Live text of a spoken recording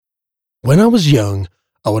When I was young,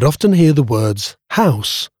 I would often hear the words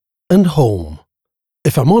house and home.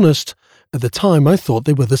 If I'm honest, at the time I thought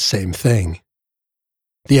they were the same thing.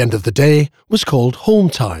 The end of the day was called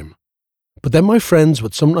home time. But then my friends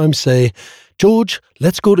would sometimes say, "George,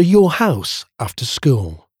 let's go to your house after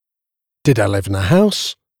school." Did I live in a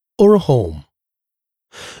house or a home?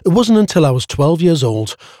 It wasn't until I was 12 years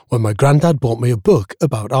old, when my granddad bought me a book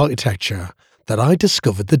about architecture, that I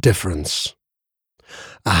discovered the difference.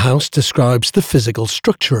 A house describes the physical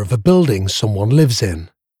structure of a building someone lives in.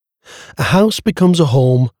 A house becomes a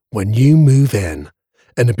home when you move in,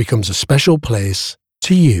 and it becomes a special place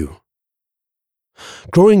to you.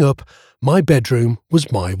 Growing up, my bedroom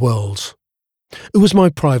was my world. It was my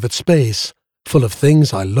private space, full of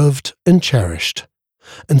things I loved and cherished,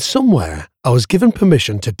 and somewhere I was given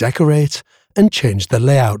permission to decorate and change the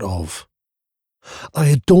layout of. I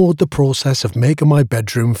adored the process of making my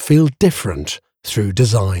bedroom feel different through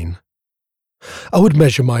design. I would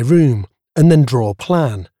measure my room and then draw a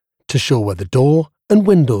plan to show where the door and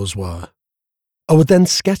windows were. I would then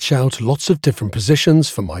sketch out lots of different positions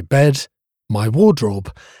for my bed, my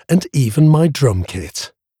wardrobe, and even my drum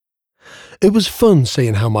kit. It was fun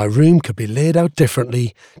seeing how my room could be laid out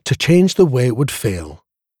differently to change the way it would feel.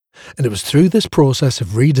 And it was through this process of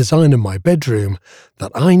redesigning my bedroom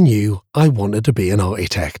that I knew I wanted to be an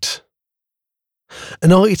architect.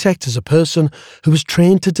 An architect is a person who is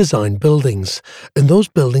trained to design buildings, and those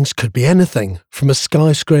buildings could be anything from a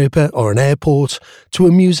skyscraper or an airport to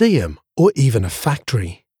a museum or even a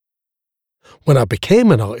factory. When I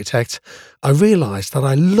became an architect, I realised that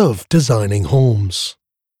I loved designing homes.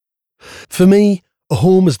 For me, a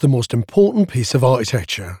home is the most important piece of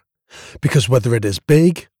architecture, because whether it is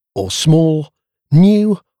big or small,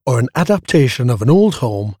 new or an adaptation of an old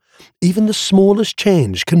home, even the smallest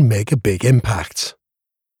change can make a big impact.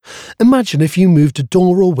 Imagine if you moved a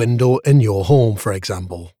door or window in your home, for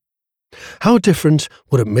example. How different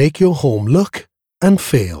would it make your home look and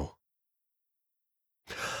feel?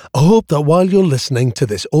 I hope that while you're listening to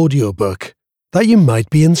this audiobook, that you might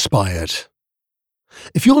be inspired.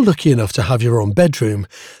 If you're lucky enough to have your own bedroom,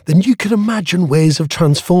 then you can imagine ways of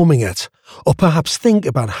transforming it, or perhaps think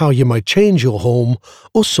about how you might change your home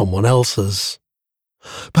or someone else's.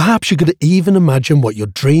 Perhaps you could even imagine what your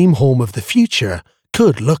dream home of the future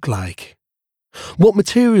could look like. What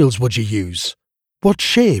materials would you use? What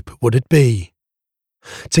shape would it be?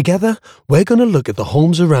 Together, we're going to look at the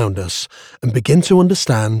homes around us and begin to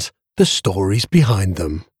understand the stories behind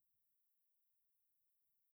them.